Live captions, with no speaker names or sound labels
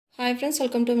Hi friends,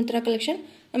 welcome to Mitra collection.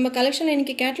 நம்ம கலெக்ஷன்ல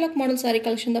இன்னைக்கு catalogue model saree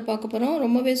collection தான் பார்க்க போறோம்.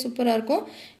 ரொம்பவே சூப்பரா இருக்கும்.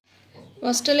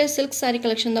 Vastralay silk saree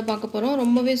collection தான் பார்க்க போறோம்.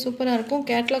 ரொம்பவே சூப்பரா இருக்கும்.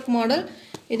 கேட்டலாக் மாடல்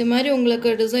இது மாதிரி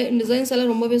உங்களுக்கு டிசைன்ஸ்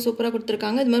எல்லாம் ரொம்பவே சூப்பரா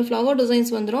கொடுத்திருக்காங்க. இது மாதிரி flower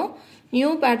designs வந்துரும்.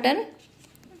 New pattern.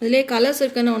 இதுலயே கலர்ஸ்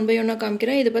இருக்கு நான் 1 by 1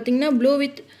 காமிக்கிறேன். இது பாத்தீங்கன்னா blue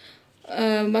with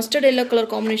mustard yellow color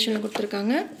combinationல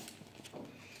கொடுத்திருக்காங்க.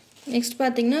 Next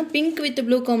பாத்தீங்கன்னா pink with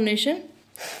blue combination.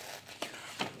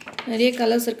 நிறைய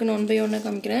கலர்ஸ் இருக்கு நான் 1 by 1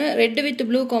 காமிக்கிறேன். Red with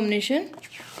blue combination.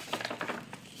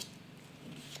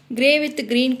 Grey with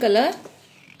green color.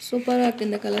 சூப்பரா இருக்கு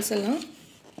இந்த கலர்ஸ் எல்லாம்.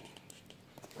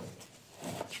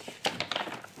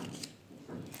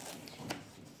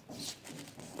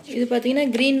 இது பாத்தீங்கன்னா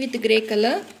green with grey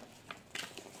color.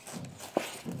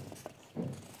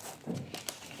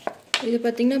 இது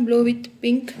பாத்தீங்கன்னா blue with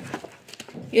pink.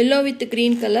 Yellow with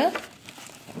green color.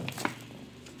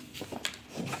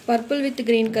 Purple with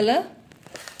green color.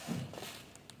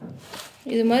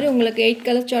 இது மாதிரி உங்களுக்கு 8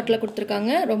 கலர் சார்ட்ல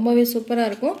கொடுத்திருக்காங்க. ரொம்பவே சூப்பரா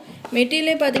இருக்கும்.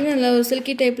 மெட்டீரியலே பாத்தீங்கன்னா நல்ல ஒரு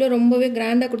சில்கி டைப்ல ரொம்பவே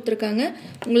கிராண்டா கொடுத்திருக்காங்க.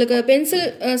 உங்களுக்கு பென்சில்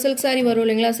சில்க் saree வரும்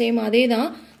இல்லீங்களா சேம் அதேதான்.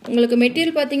 உங்களுக்கு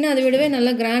மெட்டீரியல் பாத்தீங்கன்னா அதை விடவே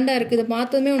நல்ல கிராண்டா இருக்கு. இது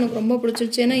பார்த்ததுமே உங்களுக்கு ரொம்ப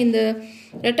பிடிச்சிருச்சு. ஏன்னா இந்த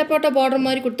ரெட்டப்பட்ட border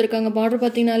மாதிரி கொடுத்திருக்காங்க. border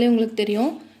பாத்தீங்கனாலே உங்களுக்கு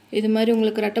தெரியும். இது மாதிரி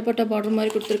உங்களுக்கு ரெட்டப்பட்ட border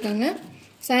மாதிரி கொடுத்திருக்காங்க.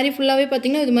 saree ஃபுல்லாவே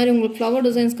பாத்தீங்கன்னா இது மாதிரி உங்களுக்கு flower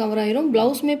designs கவர் ஆயிரும்.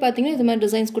 ப்ளவுஸ்மே பாத்தீங்கன்னா இது மாதிரி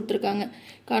டிசைன்ஸ் கொடுத்திருக்காங்க.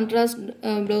 கான்ட்ராஸ்ட்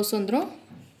ப்ளவுஸ் வந்துரும்.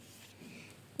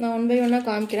 நான் 1 by 1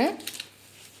 காமிக்கிறேன்.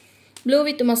 blue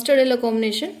with mustard yellow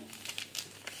combination.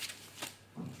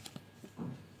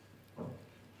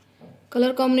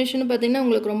 Colour combination பாத்தீங்கன்னா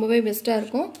உங்களுக்கு ரொம்பவே பெஸ்டா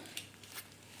இருக்கும்.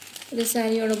 இது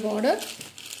சாரியோட border.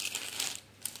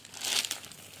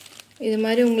 இது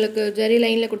மாதிரி உங்களுக்கு ஜரி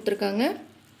லைன்ல கொடுத்திருக்காங்க.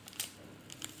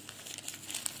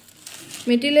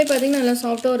 மெட்டீரியலே பாத்தீங்கன்னா நல்லா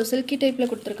சாஃப்ட்டா ஒரு சில்கி டைப்ல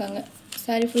கொடுத்திருக்காங்க.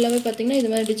 saree ஃபுல்லாவே பாத்தீங்கன்னா இது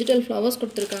மாதிரி டிஜிட்டல் flowers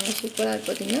கொடுத்திருக்காங்க. சூப்பரா இருக்கு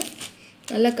பாத்தீங்கன்னா.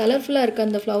 நல்ல கலர்ஃபுல்லா இருக்கு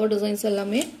அந்த flower designs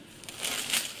எல்லாமே.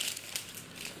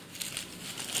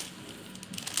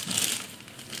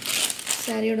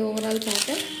 சாரியோட ஓவரால்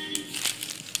பேட்டர்ன்.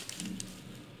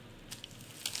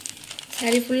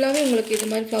 saree ஃபுல்லாவே உங்களுக்கு இது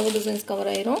மாதிரி flower designs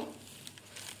கவர் ஆயிரும்.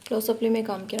 க்ளோஸ் அப்லயே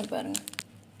காமிக்கிறேன் பாருங்க.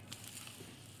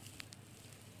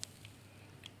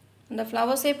 இந்த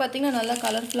ஃப்ளவர்ஸே பாத்தீங்கன்னா நல்லா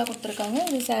கலர்ஃபுல்லா கொடுத்திருக்காங்க.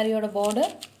 இது சாரியோட border.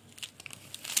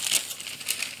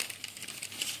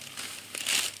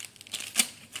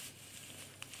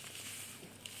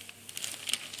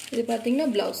 இது பாத்தீங்கன்னா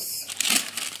blouse.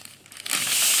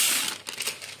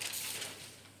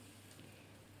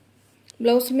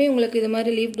 ப்ளவுஸ்மே உங்களுக்கு இது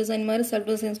மாதிரி லீஃப் டிசைன் மாதிரி செல்ஃப்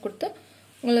டிசைன்ஸ் கொடுத்து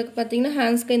உங்களுக்கு பாத்தீங்கன்னா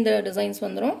ஹேண்ட்ஸ்க்கு இந்த டிசைன்ஸ்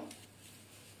வந்துரும்.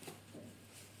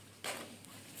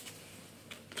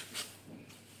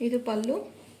 இது பல்லு.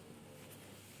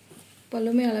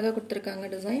 பல்லுமே அழகா கொடுத்திருக்காங்க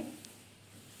டிசைன்.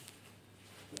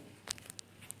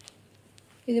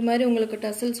 இது மாதிரி உங்களுக்கு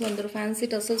டசல்ஸ் வந்துரும். ஃபேன்சி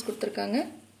டசல்ஸ் கொடுத்திருக்காங்க.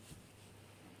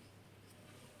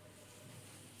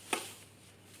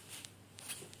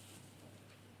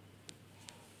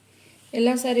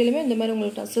 எல்லா சாரியிலுமே இந்த மாதிரி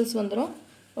உங்களுக்கு டசல்ஸ் வந்துரும்.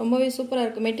 ரொம்பவே சூப்பரா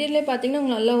இருக்கு. மெட்டீரியலே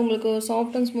பாத்தீங்கன்னா நல்லா உங்களுக்கு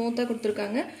சாஃப்ட் அண்ட் ஸ்மூத்தா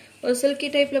கொடுத்திருக்காங்க. ஒரு சில்கி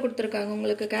டைப்ல கொடுத்திருக்காங்க.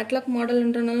 உங்களுக்கு கேட்டலாக்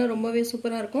மாடல்ன்றனால ரொம்பவே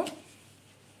சூப்பரா இருக்கும்.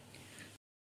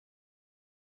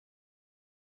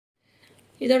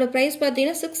 இதோட பிரைஸ்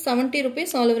பாத்தீங்கன்னா 670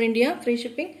 rupees all over India free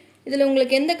shipping. இதுல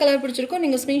உங்களுக்கு எந்த கலர் பிடிச்சிருக்கோ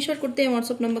நீங்க ஸ்கிரீன்ஷாட் கொடுத்து என்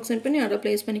வாட்ஸ்அப் நம்பருக்கு சென்ட் பண்ணி ஆர்டர்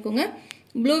பிளேஸ் பண்ணிக்கோங்க.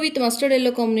 blue with mustard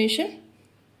yellow combination.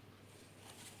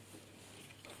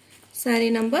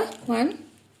 saree number 1.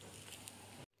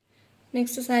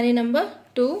 next saree number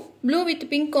 2. blue with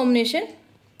pink combination.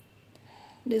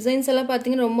 designs எல்லாம்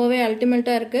பாத்தீங்கன்னா ரொம்பவே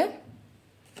அல்டிமேட்டா இருக்கு.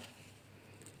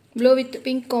 blue with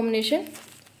pink combination.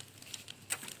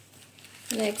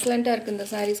 எக்ஸலென்ட்டா இருக்கு இந்த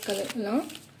sarees கலர் எல்லாம்.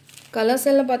 கலர்ஸ்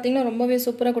எல்லாம் பாத்தீங்கன்னா ரொம்பவே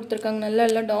சூப்பரா கொடுத்திருக்காங்க.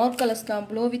 நல்ல டார்க் கலர்ஸ் தான்.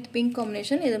 blue with pink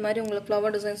combination. இது மாதிரி உங்களுக்கு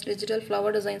flower designs digital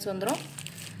flower designs வந்துரும்.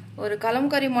 ஒரு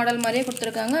கலம்கரி மாடல் மாதிரியே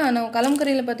கொடுத்திருக்காங்க. ஆனா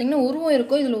கலம்கரியில பாத்தீங்கன்னா உருவம்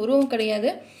இருக்கும். இதுல உருவம்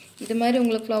கிடையாது. இது மாதிரி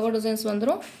உங்களுக்கு flower designs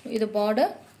வந்துரும். இது border.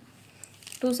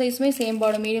 2 சைஸ்மே same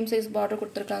border, medium size border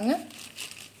கொடுத்திருக்காங்க.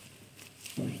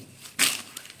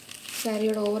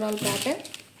 சாரியோட ஓவரால் பேட்டர்ன்.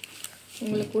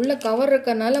 உங்களுக்கு உள்ள கவர்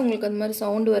இருக்கறனால உங்களுக்கு அந்த மாதிரி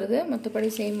சவுண்ட் வருது. மத்தபடி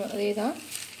சேம் அதேதான்.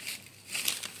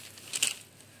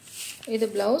 இது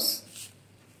blouse.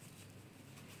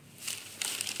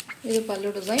 இது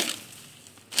பல்லு டிசைன்.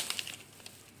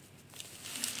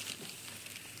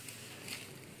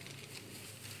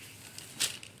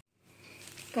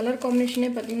 கலர்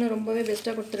காம்பினேஷனே பாத்தீங்கன்னா ரொம்பவே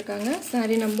பெஸ்டா கொடுத்திருக்காங்க.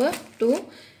 saree number 2.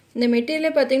 இந்த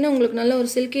மெட்டீரியலே பாத்தீங்கன்னா உங்களுக்கு நல்ல ஒரு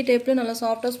சில்கி டைப்ல நல்ல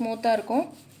சாஃப்ட்டா ஸ்மூத்தா இருக்கும்.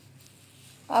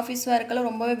 ஆபீஸ் வேர்க்கெல்லாம்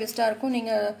ரொம்பவே பெஸ்டா இருக்கும்.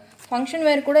 நீங்க ஃபங்க்ஷன்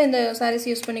வேர் கூட இந்த sarees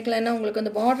யூஸ் பண்ணிக்கலாம். ஏன்னா உங்களுக்கு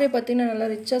அந்த border பாத்தீங்கன்னா நல்லா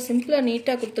ரிச்சா சிம்பிளா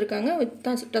நீட்டா கொடுத்திருக்காங்க. வித்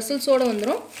டசல்ஸோட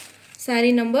வந்துரும்.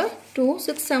 saree number 2,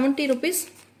 670 rupees.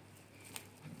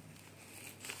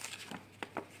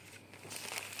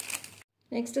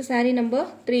 Next saree number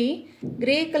 3.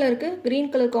 Grey color ku green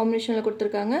color combination la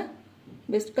கொடுத்திருக்காங்க.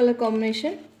 Best color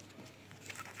combination.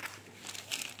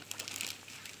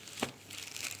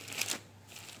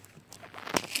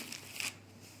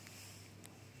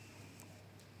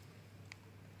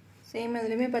 Same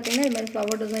அதுலயுமே பாத்தீங்கன்னா இந்த மாதிரி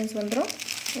flower designs வந்துரும்.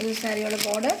 இது சாரியோட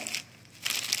border.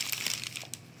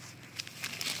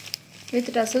 With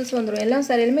tussles வந்துரும். எல்லா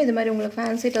சாரியிலுமே இது மாதிரி உங்களுக்கு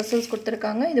fancy tussles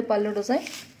கொடுத்திருக்காங்க. இது பல்லு design.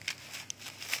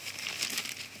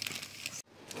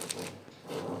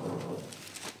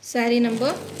 Saree number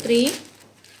 3.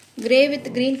 Grey with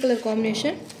green color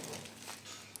combination.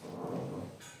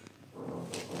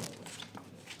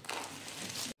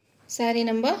 Saree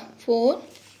number 4.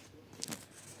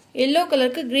 Yellow color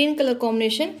ku green color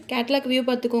combination. Catlogue view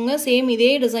பார்த்துக்கோங்க. சேம்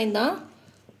இதே டிசைன் தான்.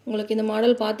 உங்களுக்கு இந்த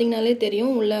மாடல் பாத்தீங்கனாலே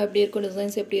தெரியும் உள்ள எப்படி இருக்கு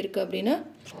டிசைன்ஸ் எப்படி இருக்கு அப்படினா.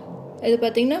 இது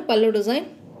பாத்தீங்கன்னா பல்லு டிசைன்.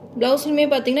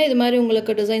 ப்ளவுஸ்லயே பாத்தீங்கன்னா இது மாதிரி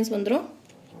உங்களுக்கு டிசைன்ஸ் வந்துரும்.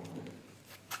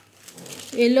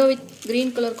 Yellow with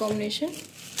green color combination.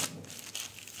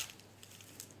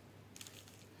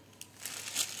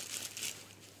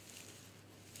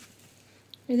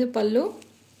 இது பல்லு.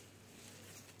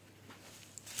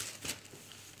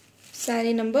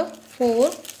 Saree number 4.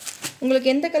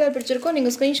 உங்களுக்கு எந்த கலர் பிடிச்சிருக்கோ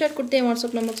நீங்க ஸ்கிரீன்ஷாட் கொடுத்து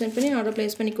வாட்ஸ்அப் நம்பருக்கு சென்ட் பண்ணி ஆர்டர்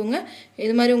பிளேஸ் பண்ணிக்கோங்க.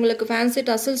 இது மாதிரி உங்களுக்கு ஃபேன்சி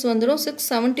டசல்ஸ் வந்துரும்.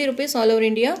 670 rupees all over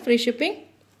India, free shipping.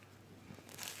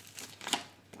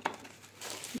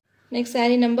 Next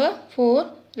saree number 4.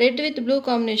 Red with blue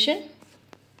combination.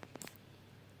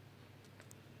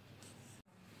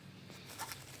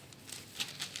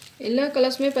 எல்லா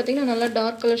கலர்ஸ்மே பாத்தீங்கன்னா நல்ல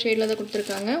டார்க் கலர் ஷேட்ல தான்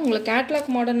கொடுத்திருக்காங்க. உங்களுக்கு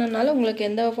கேட்லாக் மாடல்னால உங்களுக்கு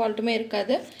எந்த ஃபால்ட்டுமே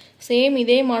இருக்காது. சேம்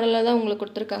இதே மாடல்ல தான் உங்களுக்கு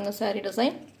கொடுத்திருக்காங்க saree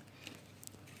டிசைன்.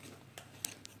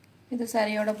 இது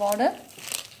சாரியோட border.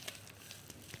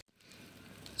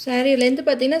 saree லெந்த்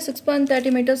பாத்தீங்கன்னா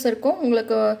 6.30 meters இருக்கும்.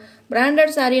 உங்களுக்கு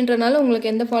பிராண்டட் சாரின்றனால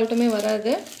உங்களுக்கு எந்த ஃபால்ட்டுமே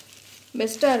வராது.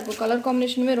 பெஸ்டா இருக்கும். கலர்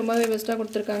காம்பினேஷனுமே ரொம்பவே பெஸ்டா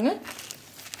கொடுத்திருக்காங்க.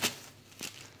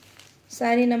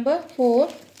 saree number 4.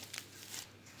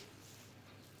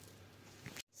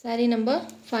 Saree number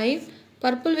 5.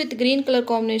 Purple with green color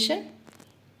combination.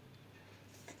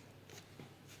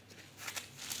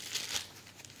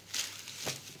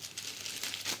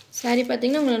 Saree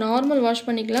பாத்தீங்கன்னா உங்களுக்கு நார்மல் வாஷ்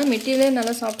பண்ணிக்கலாம். மெட்டீரியல்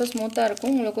நல்லா சாஃப்ட்டா ஸ்மூத்தா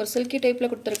இருக்கும். உங்களுக்கு ஒரு சில்கி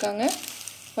டைப்ல கொடுத்திருக்காங்க.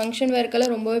 ஃபங்க்ஷன் வேர்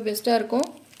கலர் ரொம்பவே பெஸ்டா இருக்கும்.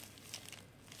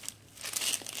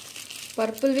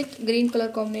 Purple with green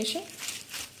color combination.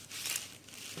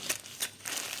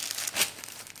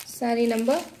 Saree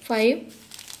number 5.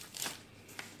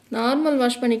 Normal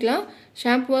wash பண்ணிக்கலாம்.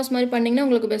 ஷாம்பு வாஷ் மாதிரி பண்ணீங்கன்னா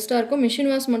உங்களுக்கு பெஸ்டா இருக்கும். மெஷின்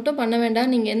வாஷ் மட்டும் பண்ண வேண்டாம்.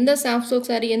 நீங்க எந்த சாஃப்ட் சில்க்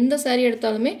saree எந்த saree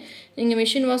எடுத்தாலுமே நீங்க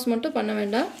மெஷின் வாஷ் மட்டும் பண்ண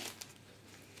வேண்டாம்.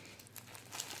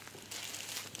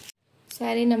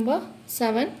 Saree number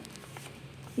 7.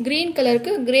 Green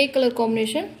கலருக்கு grey color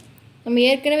combination. நம்ம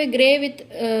ஏற்கனவே grey with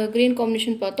green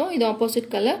combination பார்த்தோம். இது opposite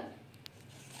color.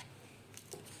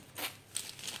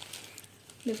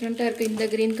 டிஃபரண்டா இருக்கு இந்த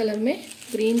green கலர்மே.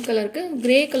 green கலருக்கு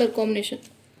grey color combination.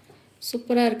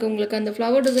 சூப்பரா இருக்கு. உங்களுக்கு அந்த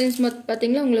ஃப்ளவர் டிசைன்ஸ்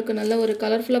பாத்தீங்கன்னா உங்களுக்கு நல்ல ஒரு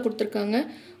கலர்ஃபுல்லா கொடுத்திருக்காங்க.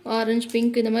 ஆரஞ்சு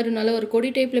பிங்க் இந்த மாதிரி நல்ல ஒரு கொடி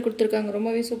டைப்ல கொடுத்திருக்காங்க.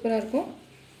 ரொம்பவே சூப்பரா இருக்கும்.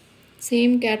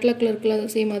 சேம் கேட்லாக்ல இருக்குல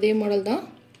சேம் அதே மாடல் தான்.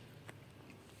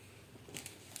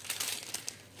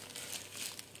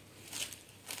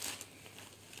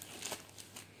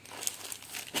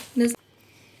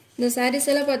 இந்த sarees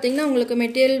எல்லாம் பாத்தீங்கன்னா உங்களுக்கு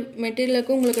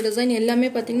மெட்டீரியலுக்கு உங்களுக்கு டிசைன் எல்லாமே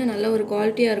பாத்தீங்கன்னா நல்ல ஒரு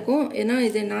குவாலிட்டியா இருக்கும். ஏனா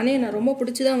இது நான் ரொம்ப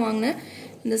பிடிச்சி தான் வாங்குனேன்.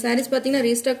 இந்த sarees பாத்தீங்கன்னா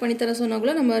ரீஸ்டாக் பண்ணி தர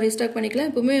சொன்னாங்களோ நம்ம ரீஸ்டாக் பண்ணிக்கலாம்.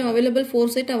 இப்போமே அவேலபிள்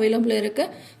 4 செட் அவேலபிள் இருக்கு.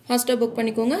 ஃபாஸ்டா புக்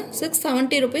பண்ணிக்கோங்க.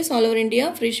 670 rupees all over India,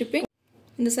 free shipping.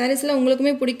 இந்த sareesல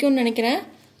உங்களுக்குமே பிடிக்கும்னு நினைக்கிறேன்.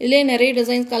 இதுலயே நிறைய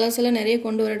டிசைன்ஸ் கலர்ஸ் எல்லாம் நிறைய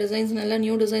கொண்டு வர டிசைன்ஸ் நல்ல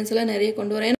நியூ டிசைன்ஸ் எல்லாம் நிறைய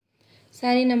கொண்டு வரேன்.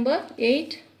 saree number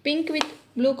 8. Pink with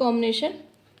blue combination.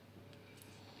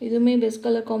 இதுமே பெஸ்ட்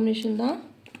கலர் காம்பினேஷன் தான்.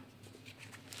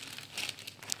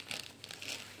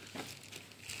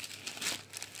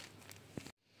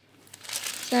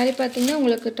 saree பாத்தீங்கன்னா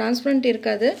உங்களுக்கு டிரான்ஸ்பரண்ட்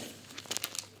இருக்காது.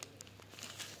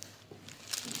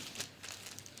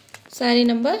 saree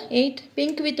number 8.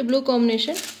 Pink with blue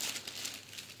combination.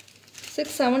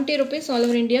 670 rupees all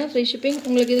over India, free shipping.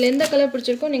 உங்களுக்கு இதுல எந்த கலர்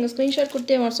பிடிச்சிருக்கோ நீங்க ஸ்கிரீன்ஷாட்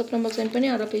கொடுத்து வாட்ஸ்அப் நம்பர் சென்ட் பண்ணி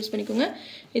ஆர்டர் பிளேஸ் பண்ணிக்கோங்க.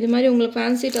 இது மாதிரி உங்களுக்கு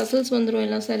ஃபேன்சி டசல்ஸ் வந்துரும்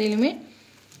எல்லா சாரியிலுமே.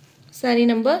 saree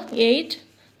number 8.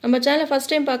 நம்ம சேனலை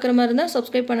ஃபர்ஸ்ட் டைம் பார்க்குற மாதிரி இருந்தால்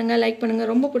சப்ஸ்கிரைப் பண்ணுங்க, லைக் பண்ணுங்க.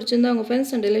 ரொம்ப பிடிச்சிருந்தா உங்க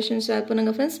ஃப்ரெண்ட்ஸ் அண்ட் ரிலேஷன்ஸ் ஷேர்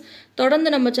பண்ணுங்க ஃப்ரெண்ட்ஸ்.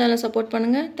 தொடர்ந்து நம்ம சேனலை சப்போர்ட்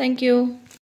பண்ணுங்க. Thank you.